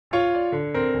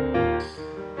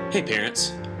Hey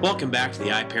parents, welcome back to the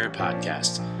iParent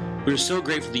Podcast. We're so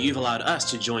grateful that you've allowed us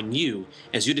to join you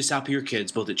as you disciple your kids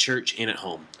both at church and at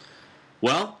home.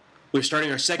 Well, we're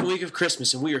starting our second week of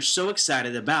Christmas and we are so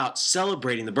excited about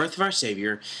celebrating the birth of our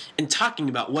Savior and talking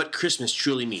about what Christmas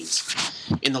truly means.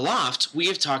 In the Loft,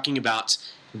 we are talking about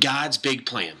God's big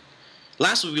plan.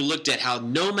 Last week we looked at how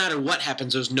no matter what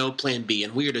happens, there's no plan B,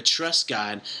 and we are to trust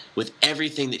God with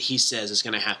everything that He says is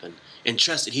going to happen, and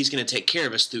trust that He's going to take care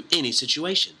of us through any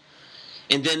situation.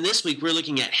 And then this week we're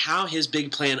looking at how His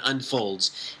big plan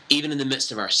unfolds, even in the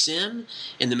midst of our sin,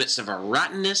 in the midst of our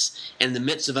rottenness, and in the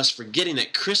midst of us forgetting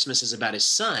that Christmas is about His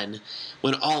Son,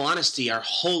 when in all honesty our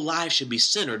whole life should be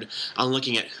centered on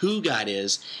looking at who God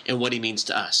is and what He means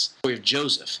to us. The story of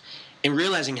Joseph, and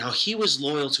realizing how he was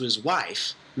loyal to his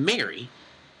wife, Mary,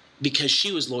 because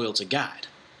she was loyal to God.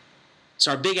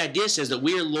 So our big idea says that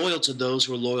we are loyal to those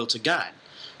who are loyal to God.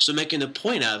 So making the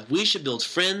point of, we should build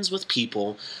friends with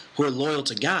people who are loyal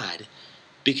to God,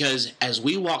 because as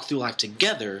we walk through life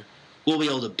together, we'll be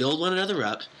able to build one another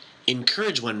up,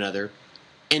 encourage one another,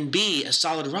 and be a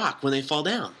solid rock when they fall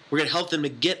down. We're going to help them to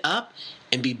get up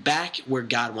and be back where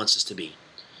God wants us to be.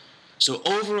 So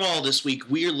overall this week,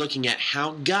 we are looking at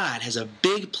how God has a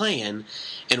big plan,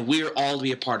 and we are all to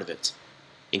be a part of it.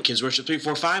 In Kids Worship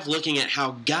 345, looking at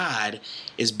how God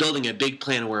is building a big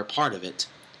plan and we're a part of it.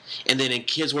 And then in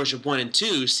Kids Worship 1 and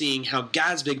 2, seeing how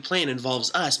God's big plan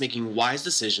involves us making wise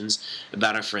decisions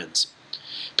about our friends.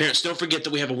 Parents, don't forget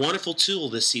that we have a wonderful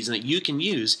tool this season that you can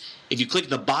use. If you click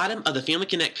the bottom of the Family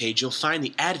Connect page, you'll find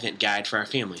the Advent Guide for our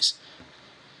families.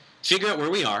 Figure out where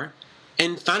we are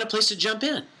and find a place to jump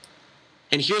in.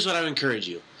 And here's what I would encourage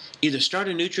you. Either start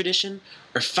a new tradition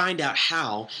or find out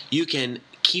how you can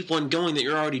keep one going that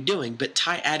you're already doing, but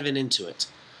tie Advent into it.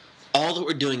 All that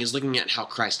we're doing is looking at how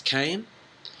Christ came,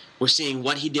 we're seeing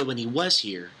what He did when He was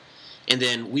here, and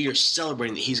then we are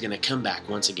celebrating that He's going to come back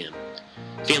once again.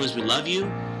 Families, we love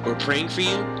you, we're praying for you,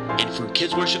 and from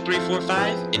Kids Worship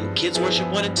 345 and Kids Worship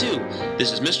 1 and 2,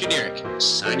 this is Mr. Derek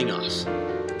signing off.